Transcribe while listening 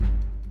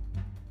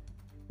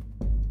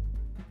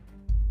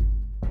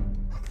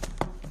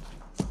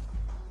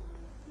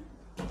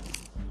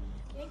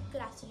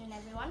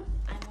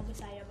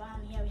August Ayaba,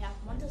 and here we have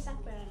Monto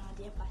Sakper and our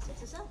dear Pastor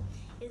Susa.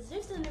 It's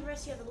with the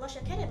University of the Lush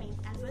Academy,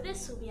 and for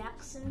this we'll be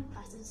asking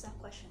Pastor Susa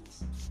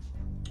questions.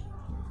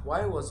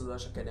 Why was the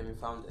Lush Academy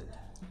founded?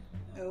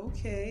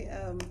 Okay,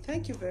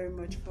 thank you very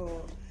much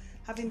for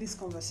having this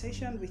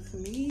conversation with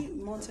me,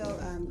 Montel,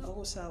 and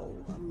also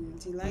I'm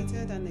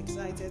delighted and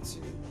excited to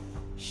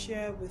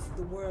share with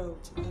the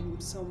world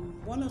some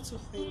one or two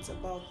things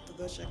about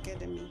the Lush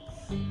Academy.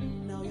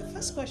 Now, your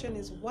first question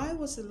is, why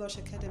was the Lush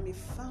Academy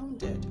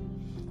founded?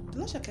 The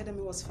Lush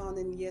Academy was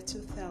founded in the year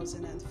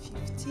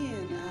 2015,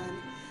 and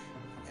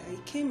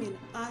it came in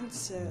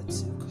answer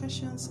to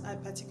questions I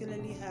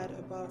particularly had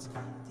about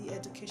the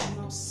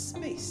educational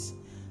space.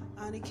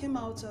 And it came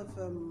out of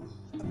a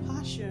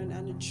passion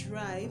and a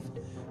drive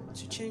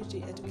to change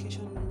the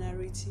education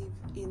narrative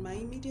in my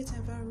immediate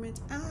environment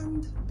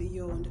and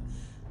beyond.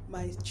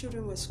 My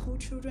children were school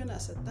children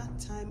as at that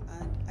time,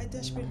 and I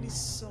desperately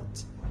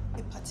sought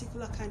a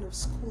particular kind of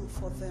school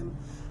for them,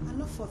 and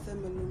not for them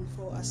alone,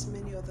 for as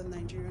many other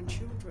Nigerian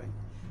children.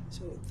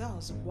 So that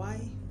was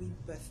why we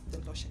birthed the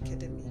Lush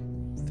Academy.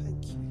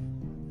 Thank you.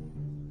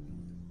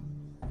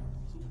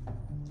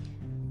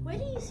 Where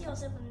do you see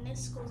yourself in the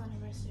next school's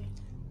anniversary?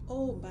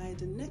 Oh, by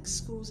the next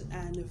school's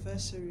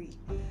anniversary,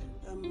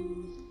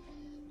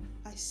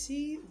 I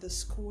see the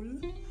school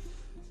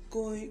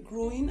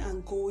growing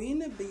and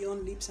going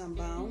beyond leaps and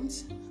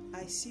bounds.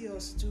 I see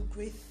us do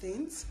great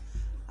things.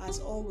 As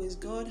always,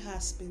 God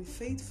has been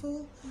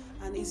faithful,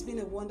 and it's been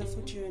a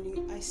wonderful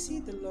journey. I see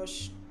the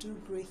Lush do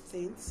great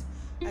things.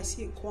 I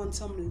see a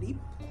quantum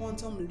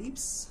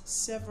leaps,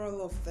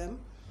 several of them.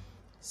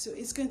 So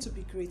it's going to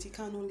be great. It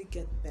can only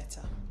get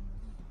better.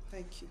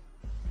 Thank you.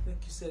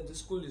 Like you said, the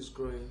school is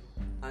growing,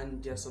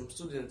 and there are some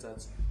students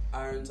that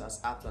aren't as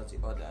apt as the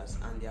others,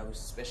 and they are with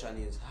special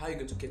needs. How are you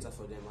going to cater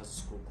for them as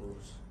the school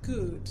grows?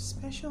 Good.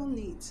 Special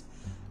needs.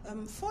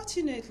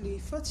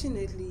 Fortunately,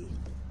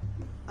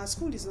 our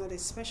school is not a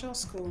special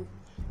school,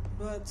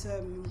 but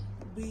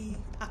we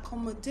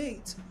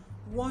accommodate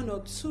one or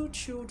two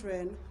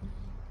children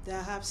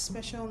that have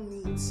special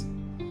needs.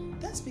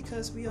 That's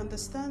because we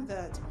understand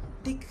that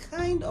the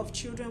kind of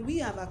children we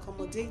have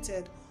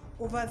accommodated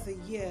over the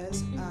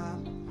years are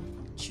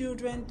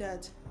children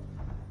that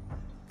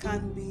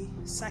can be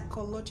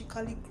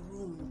psychologically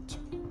groomed.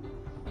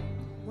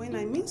 When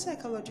I mean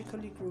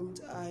psychologically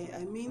groomed,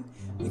 I mean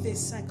with a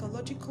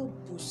psychological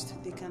boost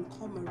they can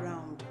come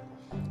around.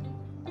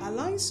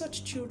 Allowing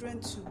such children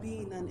to be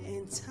in an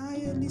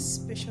entirely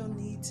special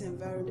needs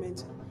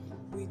environment,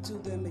 we do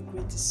them a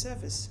great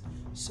disservice.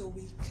 So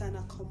we can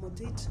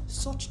accommodate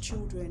such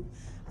children,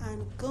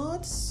 and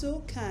God's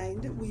so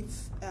kind.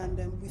 With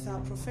our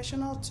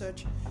professional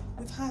touch,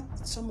 we've had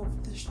some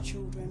of these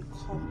children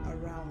come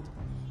around.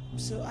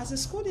 So as the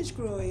school is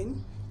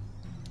growing,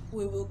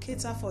 we will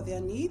cater for their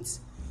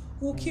needs.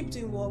 We'll keep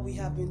doing what we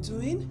have been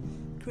doing,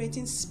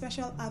 creating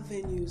special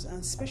avenues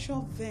and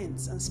special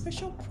events and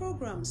special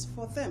programs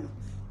for them.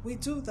 We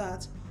do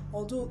that,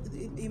 although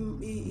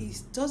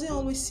it doesn't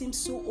always seem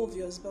so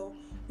obvious, but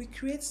we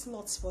create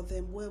slots for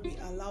them where we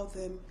allow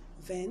them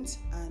vent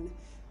and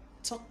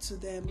talk to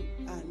them,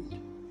 and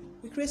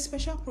we create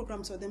special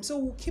programs for them. So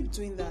we'll keep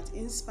doing that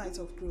in spite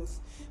of growth,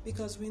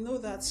 because we know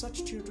that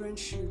such children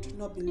should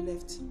not be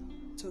left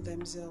to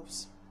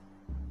themselves.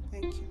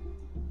 Thank you.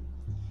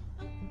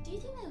 Do you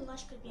think that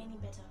Lush could be any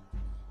better?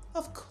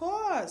 Of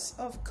course,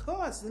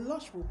 the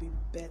Lush will be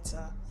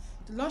better.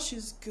 The Lush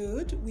is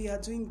good, we are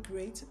doing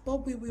great,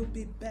 but we will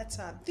be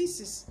better. This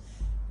is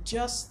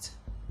just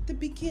the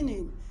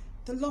beginning.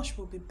 The Lush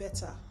will be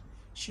better.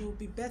 She will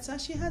be better.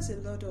 She has a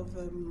lot of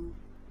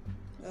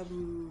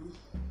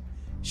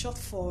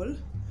shortfall,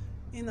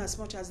 in as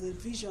much as the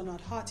vision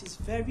at heart is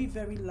very,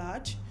 very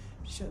large.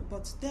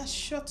 But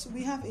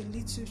we have a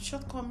little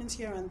shortcomings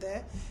here and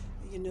there.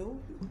 You know,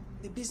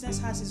 the business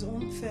has her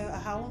own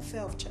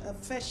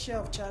fair share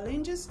of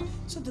challenges.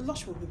 So the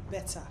Lush will be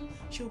better.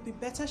 She will be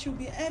better. She will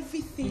be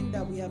everything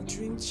that we have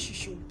dreamed she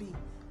should be.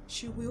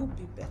 She will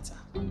be better.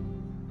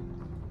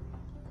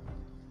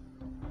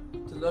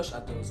 The Lush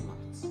adores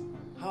maths.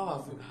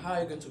 How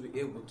are you going to be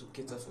able to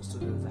cater for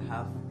students that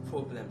have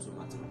problems with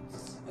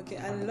mathematics? Okay,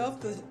 I love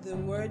the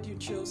word you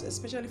chose,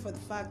 especially for the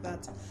fact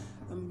that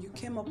you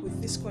came up with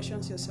these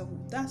questions yourself.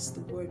 That's the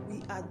word.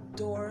 We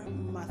adore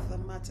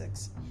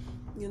mathematics.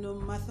 You know,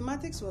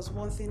 mathematics was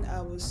one thing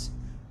I was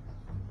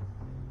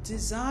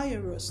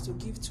desirous to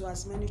give to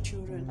as many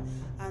children,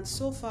 and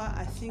so far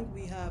I think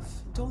we have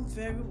done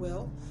very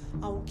well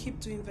and will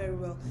keep doing very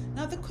well.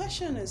 Now the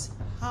question is,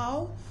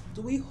 how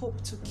do we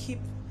hope to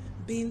keep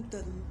being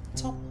the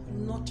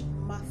top-notch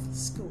math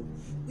school?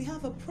 We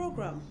have a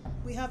program,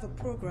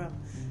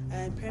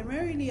 and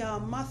primarily our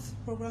math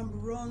program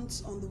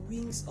runs on the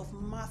wings of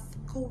math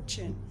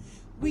coaching.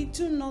 We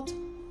do not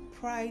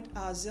pride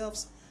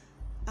ourselves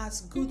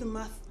as good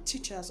math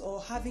teachers or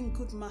having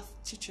good math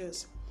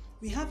teachers.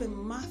 We have a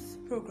math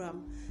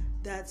program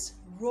that's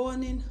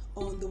running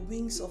on the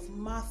wings of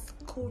math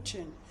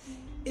coaching.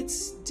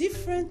 It's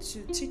different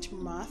to teach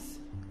math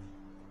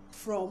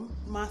from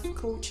math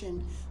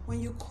coaching. When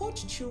you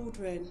coach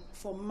children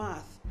for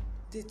math,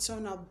 they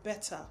turn out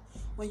better.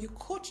 When you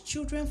coach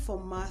children for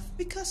math,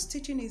 because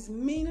teaching is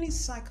mainly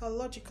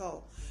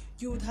psychological,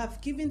 you would have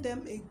given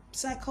them a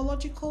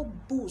psychological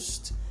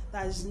boost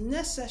that is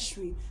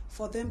necessary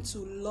for them to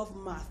love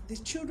math. The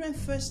children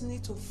first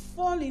need to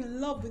fall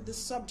in love with the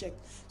subject.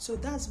 So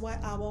that's why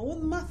our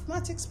own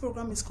mathematics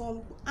program is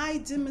called I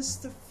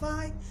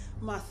Demystify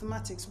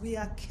Mathematics. We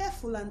are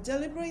careful and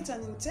deliberate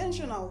and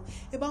intentional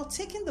about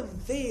taking the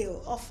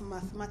veil off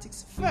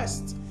mathematics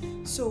first.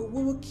 So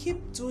we will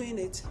keep doing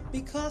it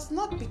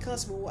not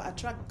because we will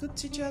attract good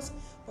teachers,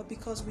 but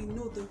because we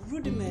know the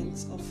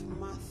rudiments of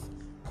math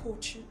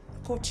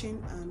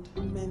coaching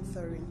and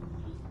mentoring.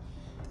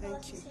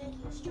 Thank you. You said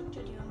you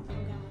structured your own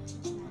program and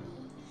teaching and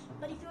all.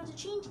 But if you were to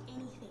change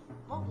anything,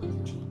 what will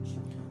you change?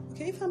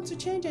 Okay, if I'm to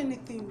change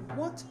anything,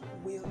 what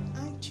will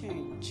I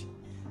change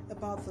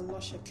about the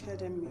Lush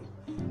Academy?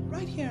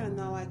 Right here and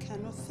now, I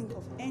cannot think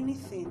of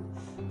anything.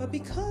 But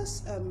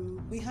because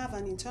we have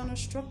an internal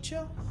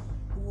structure,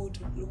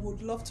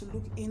 would love to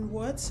look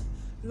inwards,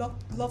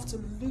 love to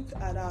look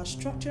at our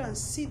structure and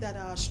see that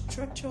our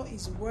structure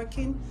is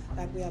working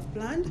like we have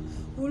planned.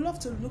 We would love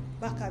to look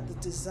back at the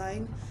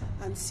design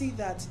and see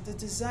that the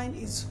design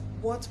is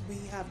what we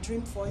have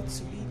dreamed for it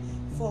to be.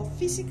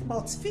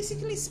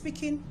 Physically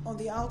speaking, on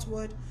the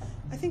outward,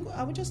 I think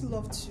I would just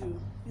love to,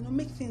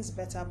 make things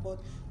better. But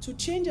to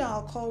change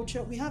our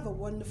culture, we have a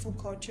wonderful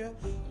culture.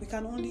 We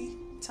can only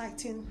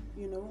tighten,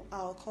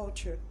 our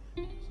culture.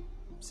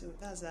 So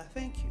that's that.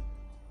 Thank you.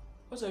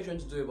 What are you trying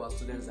to do about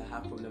students that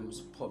have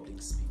problems with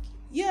public speaking?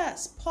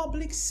 Yes,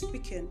 public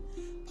speaking.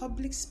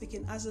 Public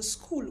speaking. As a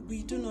school,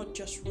 we do not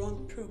just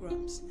run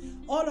programs.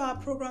 All our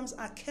programs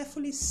are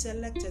carefully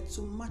selected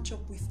to match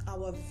up with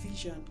our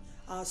vision,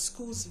 our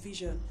school's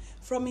vision.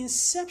 From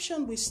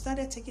inception, we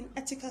started taking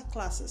ethical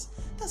classes.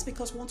 That's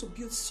because we want to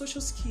build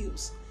social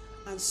skills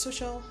and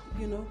social,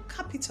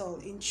 capital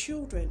in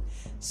children.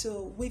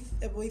 So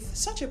with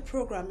such a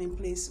program in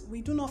place,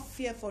 we do not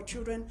fear for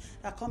children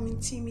that come in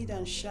timid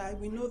and shy.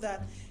 We know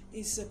that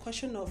it's a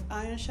question of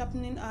iron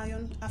sharpening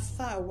iron.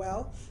 After a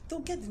while, they'll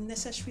get the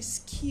necessary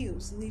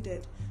skills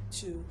needed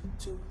to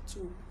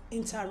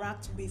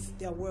interact with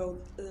their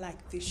world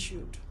like they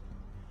should.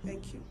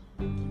 Thank you.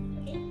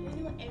 Okay,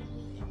 we know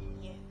every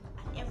year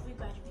at every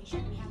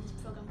graduation we have this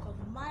program called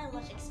My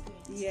Lush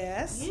Experience.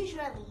 Yes.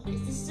 Usually,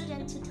 it's the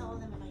student who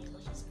tells them about your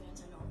Lush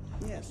Experience and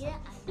all. Yes. Here,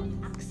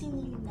 I'm asking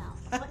you now,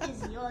 what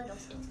is your Lush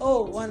Experience?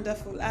 Oh,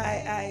 wonderful.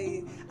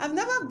 I've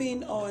never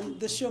been on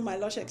the show My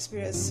Lush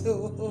Experience,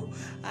 so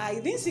I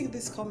didn't see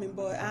this coming,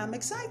 but I'm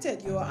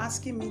excited you're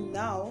asking me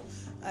now.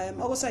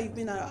 Also, you've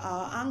been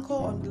our anchor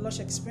on the Lush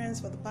Experience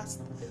for the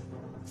past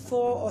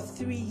 4 or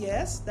 3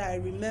 years that I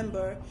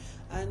remember,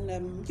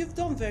 and you've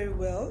done very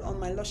well on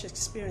My Lush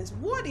Experience.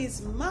 What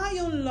is my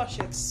own Lush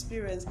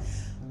Experience?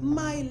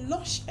 My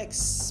Lush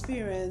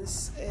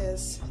Experience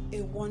is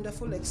a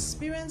wonderful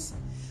experience.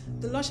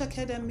 The Lush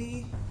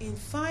Academy in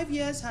 5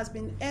 years has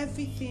been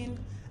everything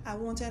I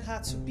wanted her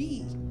to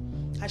be.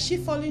 Has she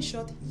fallen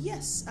short?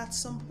 Yes, at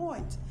some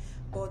point.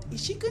 But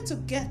is she going to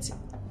get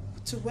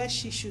to where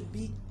she should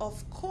be?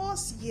 Of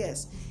course,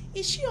 yes.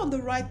 Is she on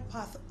the right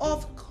path?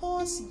 Of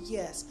course,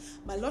 yes.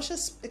 My Lush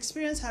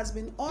Experience has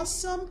been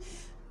awesome.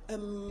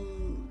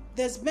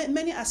 There's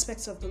many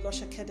aspects of the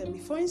Lush Academy.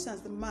 For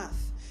instance, the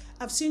math.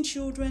 I've seen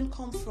children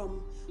come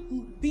from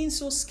being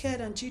so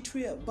scared and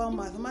jittery about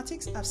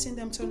mathematics. I've seen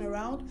them turn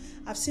around.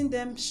 I've seen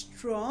them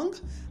strong.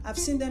 I've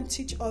seen them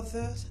teach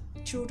other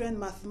children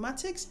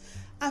mathematics.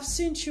 I've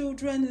seen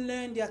children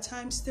learn their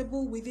times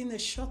table within a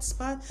short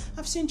span.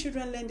 I've seen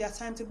children learn their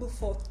timetable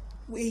for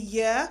a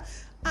year.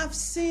 I've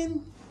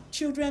seen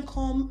children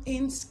come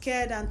in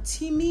scared and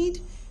timid,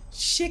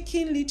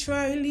 shaking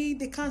literally.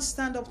 They can't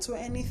stand up to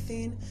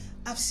anything.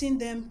 I've seen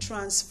them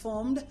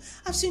transformed.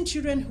 I've seen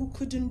children who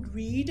couldn't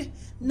read.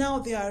 Now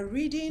they are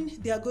reading.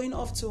 They are going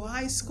off to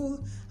high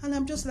school. And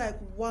I'm just like,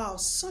 wow,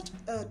 such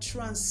a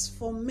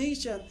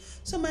transformation.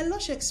 So my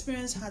Lush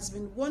Experience has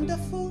been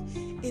wonderful.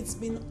 It's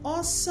been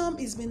awesome.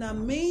 It's been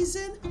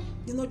amazing.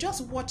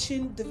 Just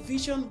watching the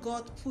vision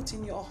God put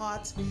in your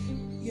heart,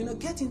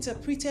 get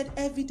interpreted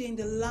every day in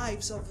the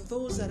lives of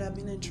those that have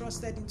been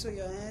entrusted into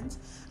your hands.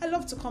 I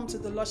love to come to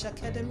the Lush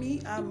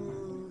Academy.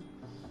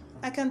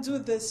 I can do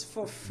this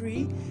for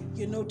free,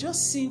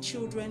 just seeing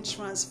children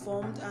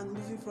transformed and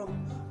moving from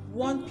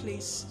one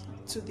place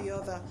to the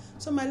other.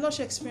 So my Lush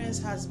Experience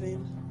has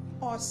been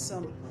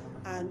awesome,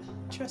 and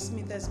trust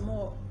me, there's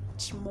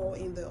much more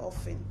in the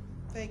offing.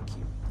 Thank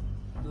you.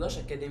 The Lush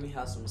Academy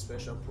has some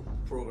special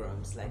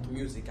programs like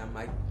music and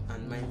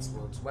mind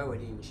sports. Why were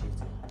they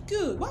initiated?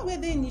 Good. Why were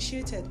they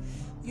initiated?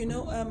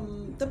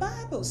 The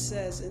Bible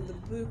says in the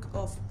book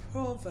of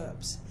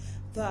Proverbs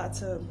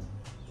that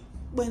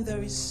when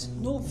there is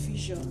no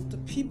vision, the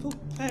people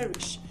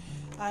perish.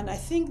 And I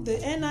think the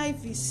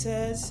NIV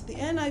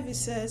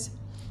says,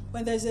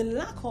 when there's a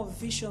lack of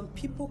vision,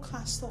 people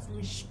cast off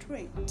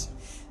restraint.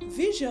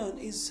 Vision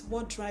is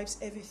what drives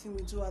everything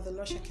we do at the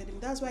Lush Academy.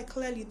 That's why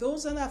clearly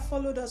those that have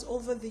followed us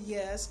over the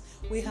years,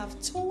 we have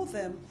told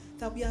them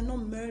that we are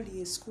not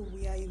merely a school,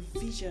 we are a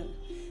vision.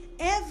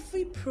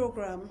 Every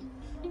program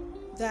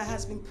that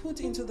has been put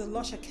into the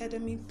Lush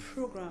Academy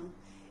program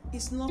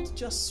is not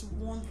just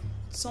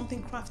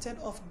something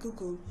crafted off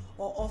Google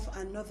or off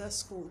another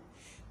school.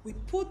 We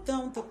put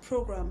down the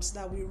programs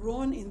that we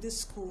run in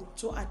this school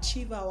to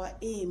achieve our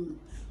aim,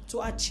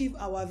 to achieve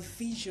our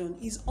vision.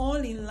 Is all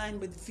in line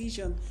with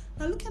vision.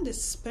 Now look at the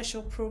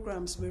special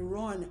programs we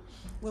run.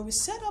 When we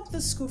set up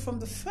the school, from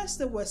the first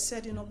day we're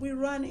setting up, we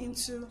ran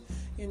into,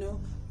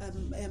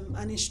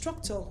 an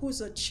instructor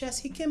who's a chess.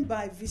 He came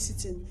by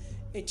visiting.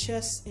 A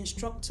chess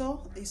instructor,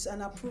 is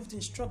an approved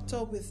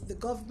instructor with the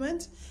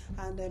government,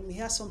 and he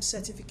has some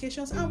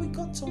certifications, and we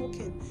got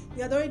talking.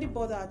 We had already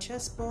bought our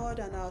chess board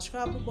and our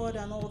Scrabble board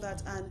and all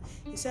that, and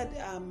he said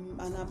I'm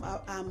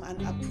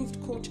an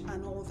approved coach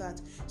and all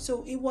that.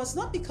 So it was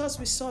not because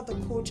we saw the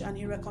coach and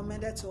he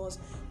recommended to us.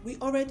 We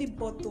already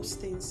bought those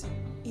things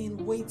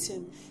in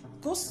waiting.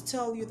 Goes to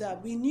tell you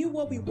that we knew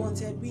what we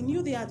wanted, we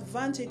knew the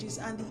advantages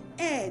and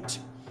the edge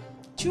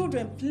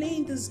children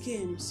playing these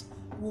games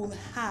will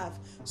have.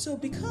 So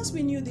because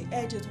we knew the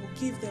edges will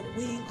give them,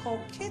 we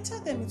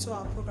inculcated them into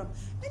our program.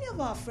 Many of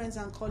our friends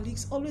and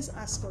colleagues always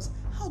ask us,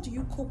 how do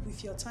you cope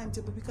with your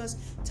timetable? Because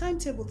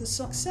timetable, the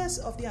success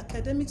of the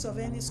academics of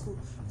any school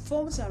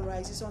falls and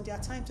rises on their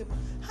timetable.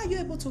 How are you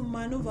able to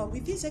maneuver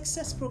with these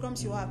excess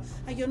programs you have,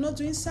 and you're not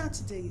doing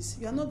Saturdays,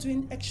 you're not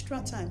doing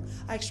extra time?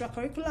 Our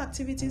extracurricular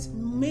activities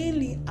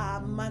mainly are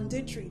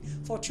mandatory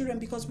for children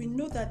because we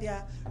know that they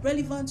are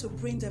relevant to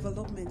brain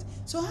development.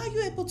 So how are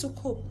you able to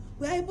cope?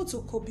 We are able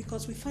to cope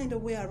because we find a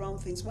way around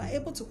things. We are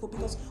able to cope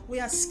because we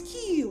are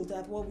skilled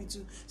at what we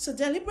do. So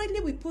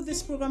deliberately we put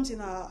these programs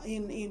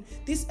in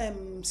these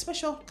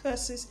special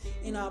courses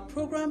in our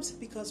programs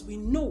because we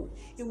know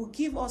it will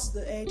give us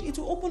the edge. It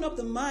will open up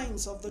the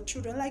minds of the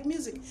children, like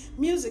music,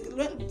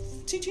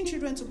 teaching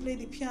children to play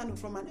the piano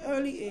from an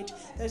early age.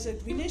 There's a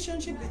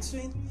relationship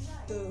between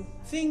the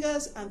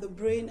fingers and the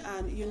brain,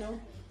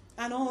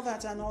 and all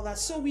that.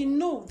 So we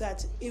know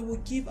that it will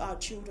give our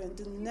children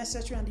the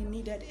necessary and the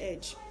needed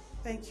edge.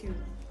 Thank you.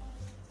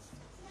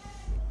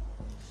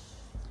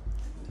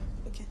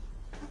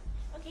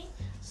 Okay,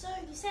 so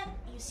you said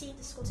you see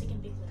the school taking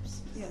big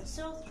leaps. Yes.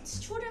 So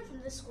children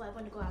from this school are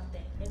going to go out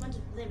there. They're going to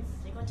live.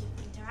 They're going to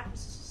interact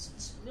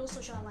with real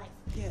social life.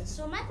 Yes.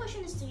 So my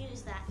question is to you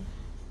is that,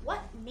 what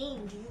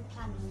name do you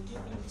plan on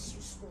giving this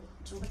school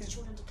for the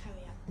children to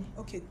carry out there?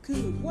 Okay,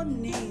 good. What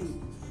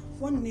name?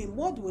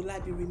 What will I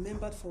be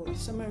remembered for?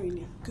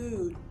 Summarily,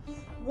 good.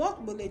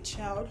 What will a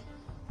child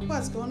who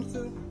has gone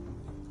through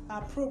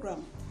our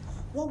program,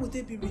 what would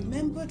they be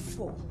remembered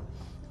for?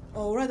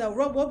 Or rather,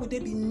 what would they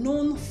be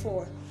known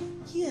for?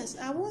 Yes,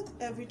 I want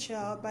every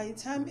child, by the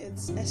time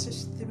it's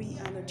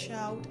SS3 and a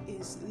child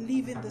is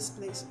leaving this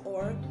place,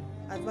 or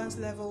advanced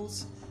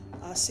levels,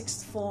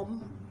 sixth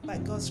form, by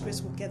God's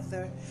grace we'll get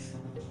there.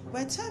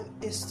 By the time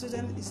a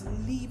student is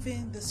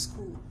leaving the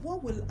school,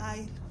 what will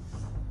I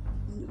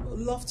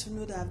love to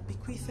know that I've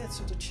bequeathed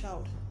to the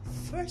child?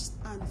 First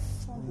and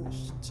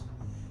foremost,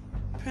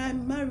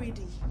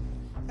 primarily,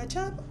 by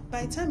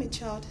the time a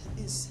child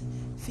is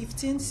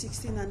 15,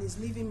 16 and is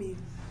leaving me,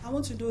 I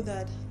want to know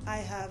that I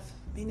have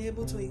been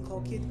able to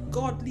inculcate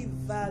godly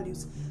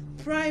values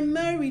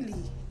primarily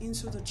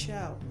into the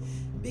child,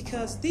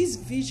 because this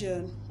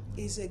vision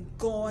is a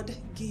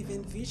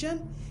God-given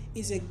vision,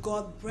 is a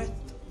God-breathed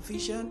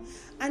vision,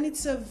 and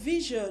it's a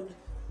vision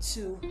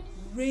to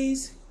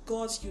raise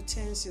God's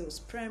utensils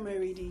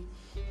primarily.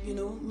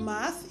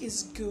 Math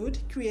is good,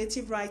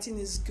 creative writing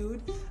is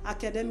good,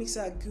 academics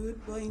are good,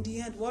 but in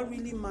the end, what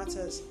really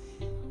matters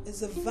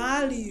is the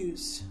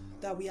values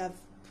that we have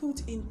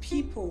put in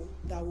people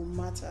that will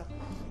matter.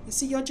 You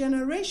see, your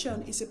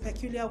generation is a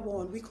peculiar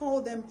one. We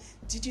call them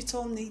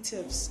digital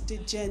natives, the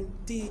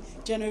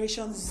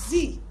Generation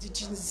Z, the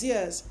Gen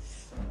Zers.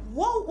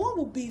 What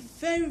will be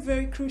very,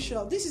 very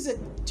crucial, this is a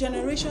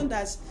generation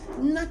that's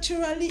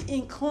naturally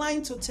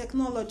inclined to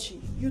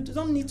technology. You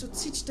don't need to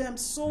teach them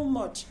so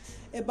much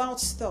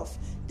about stuff.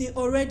 They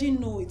already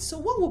know it. So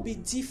what will be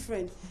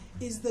different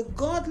is the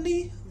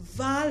godly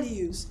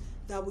values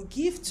that we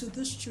give to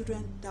these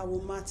children that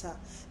will matter.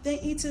 Then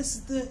it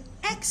is the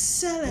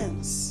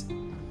excellence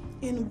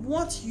in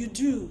what you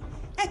do.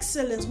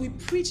 Excellence, we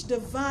preach the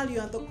value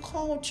and the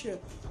culture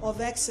of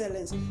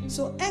excellence.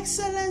 So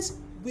excellence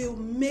will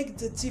make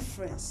the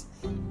difference.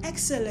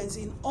 Excellence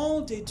in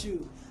all they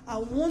do. I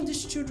want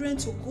these children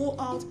to go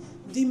out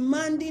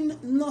demanding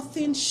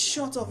nothing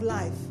short of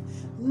life.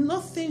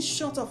 Nothing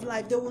short of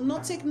life. They will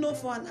not take no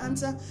for an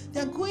answer.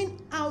 They're going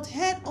out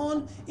head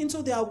on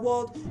into their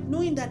world,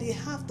 knowing that they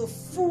have the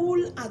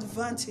full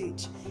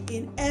advantage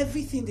in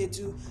everything they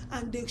do,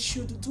 and they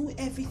should do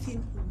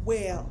everything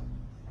well.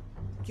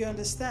 You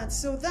understand?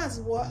 So that's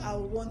what I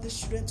want the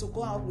children to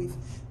go out with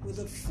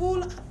a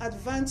full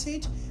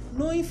advantage,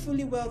 knowing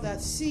fully well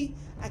that, see,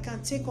 I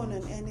can take on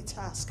any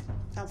task.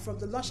 I'm from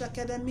the Lush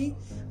Academy,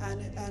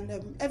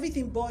 and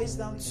everything boils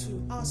down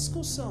to our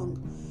school song.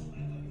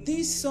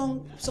 This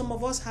song, some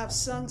of us have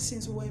sung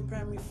since we were in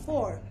primary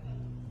 4,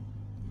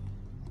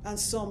 and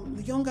some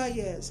younger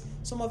years.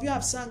 Some of you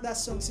have sung that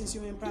song since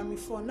you were in primary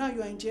 4. Now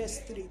you are in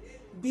JS3.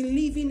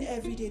 believing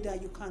every day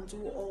that you can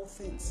do all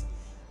things.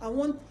 I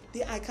want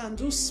the I can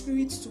do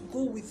spirit to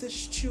go with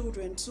these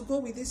children, to go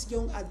with these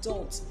young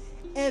adults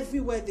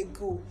everywhere they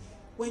go.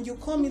 When you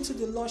come into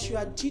the lodge, you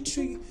are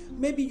jittery.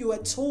 Maybe you were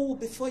told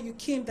before you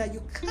came that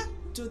you can't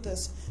do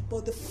this.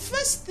 But the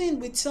first thing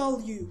we tell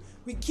you,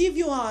 we give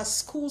you our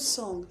school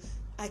song,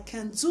 I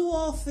can do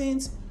all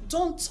things,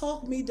 don't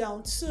talk me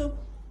down. So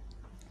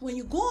when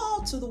you go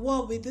out to the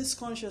world with this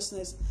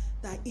consciousness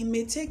that it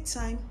may take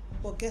time,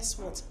 but guess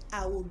what?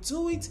 I will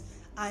do it.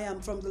 I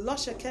am from the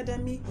Lush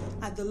Academy.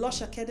 At the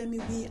Lush Academy,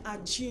 we are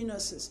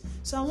geniuses.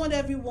 So I want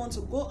everyone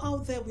to go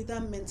out there with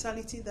that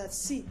mentality that,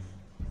 see,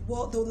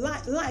 well, the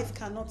life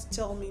cannot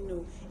tell me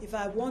no. If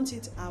I want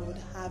it, I would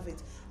have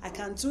it. I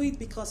can do it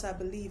because I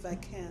believe I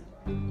can.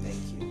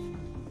 Thank you.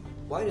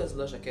 Why does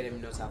Lush Academy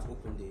not have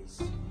open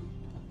days?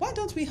 Why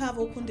don't we have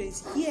open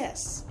days?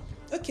 Yes.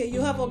 Okay,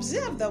 you have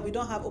observed that we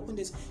don't have open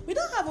days. We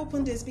don't have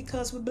open days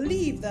because we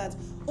believe that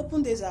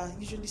open days are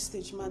usually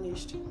stage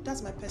managed.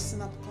 That's my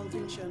personal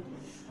conviction.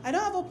 I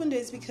don't have open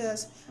days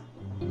because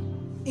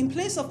in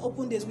place of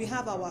open days, we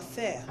have our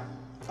fair,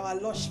 our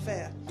Lush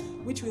Fair,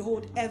 which we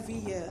hold every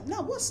year.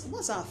 Now,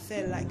 what's our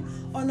fair like?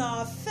 On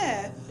our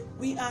fair,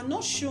 we are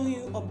not showing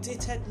you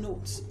updated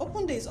notes.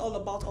 Open Day is all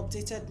about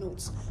updated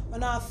notes.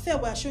 On our fair,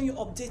 we are showing you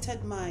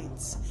updated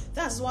minds.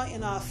 That's why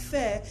in our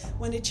fair,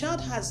 when a child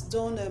has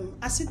done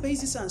acid,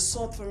 basis, and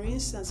salt, for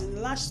instance, in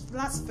the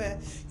last fair,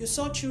 you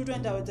saw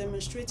children that were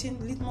demonstrating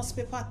litmus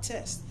paper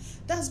test.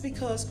 That's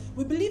because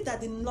we believe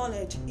that the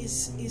knowledge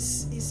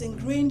is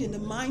ingrained in the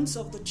minds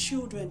of the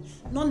children,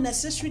 not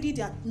necessarily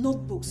their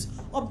notebooks.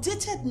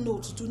 Updated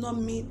notes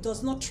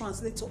does not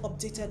translate to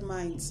updated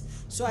minds.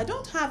 So I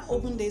don't have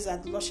open days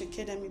at Lush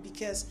Academy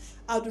because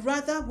I'd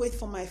rather wait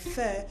for my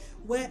fair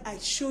where I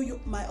show you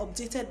my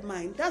updated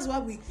mind. That's why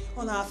we,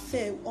 on our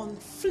fair, on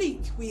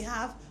Fleek, we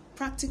have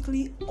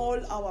practically all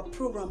our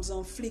programs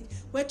on Fleek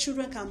where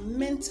children can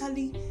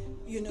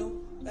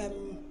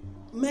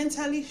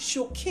mentally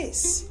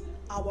showcase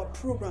our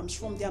programs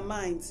from their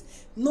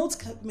minds. Notes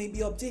may be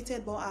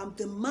updated, but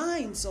the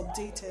mind's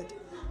updated.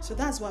 So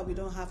that's why we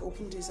don't have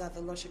open days at the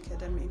Lush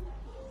Academy.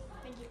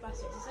 Thank you,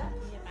 Pastor Tisa.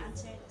 You have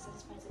answered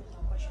satisfactory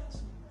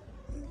questions.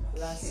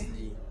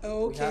 Lastly,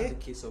 we have the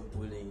case of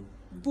bullying.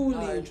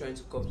 How are you trying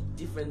to cope with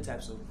different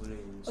types of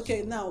bullying?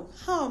 Okay, now,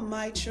 how am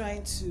I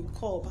trying to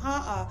cope?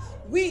 How are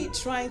we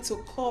trying to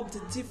cope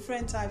the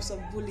different types of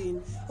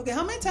bullying? Okay,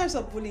 how many types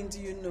of bullying do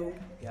you know?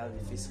 We have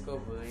the physical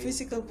bullying.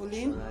 Physical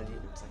bullying. Emotionally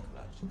and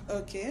psychological.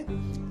 Okay.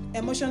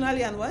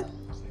 Emotionally and what?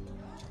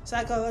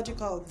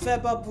 Psychological,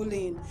 verbal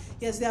bullying.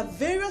 Yes, there are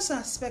various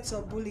aspects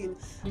of bullying,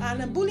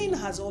 and bullying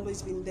has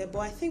always been there, but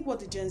I think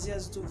what the Gen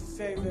Zers do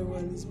very, very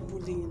well is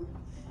bullying,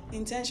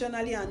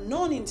 intentionally and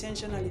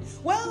non-intentionally.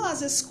 Well,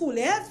 as a school,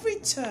 every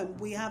term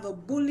we have a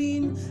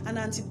bullying and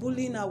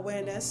anti-bullying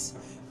awareness.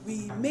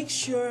 We make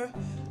sure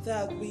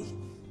that we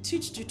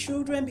teach the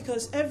children,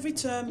 because every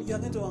term you're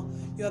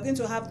going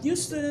to have new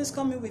students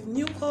coming with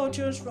new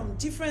cultures from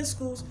different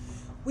schools.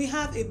 We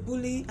have a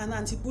bully and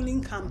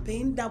anti-bullying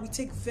campaign that we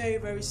take very,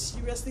 very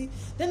seriously.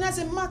 Then as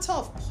a matter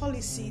of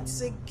policy,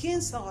 it's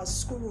against our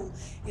school rule.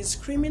 It's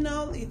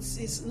criminal,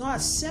 it's not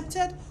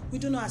accepted. We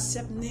do not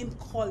accept name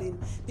calling,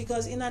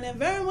 because in an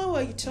environment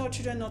where you tell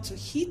children not to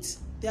hit,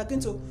 they are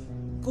going to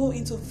go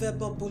into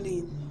verbal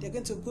bullying.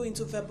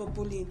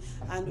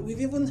 And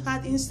we've even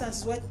had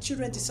instances where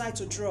children decide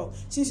to draw.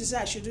 Since you say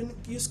I shouldn't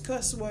use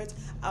curse words,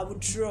 I will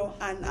draw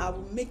and I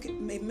will make a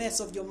mess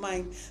of your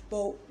mind.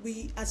 But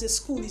we, as a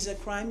school, is a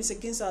crime. It's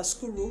against our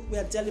school rule. We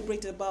are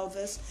deliberate about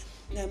this.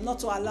 Not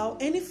to allow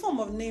any form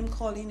of name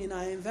calling in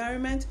our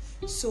environment.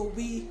 So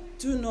we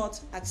do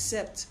not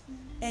accept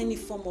any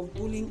form of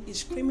bullying.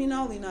 It's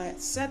criminal in our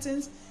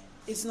settings.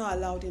 It's not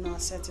allowed in our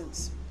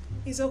settings.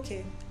 It's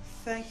okay.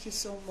 Thank you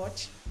so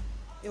much.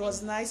 It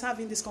was nice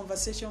having this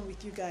conversation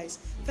with you guys.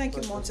 Thank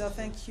you, Montel.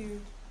 Thank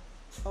you,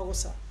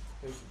 Ogosa.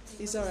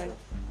 It's all right.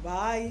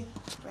 Bye.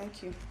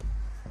 Thank you.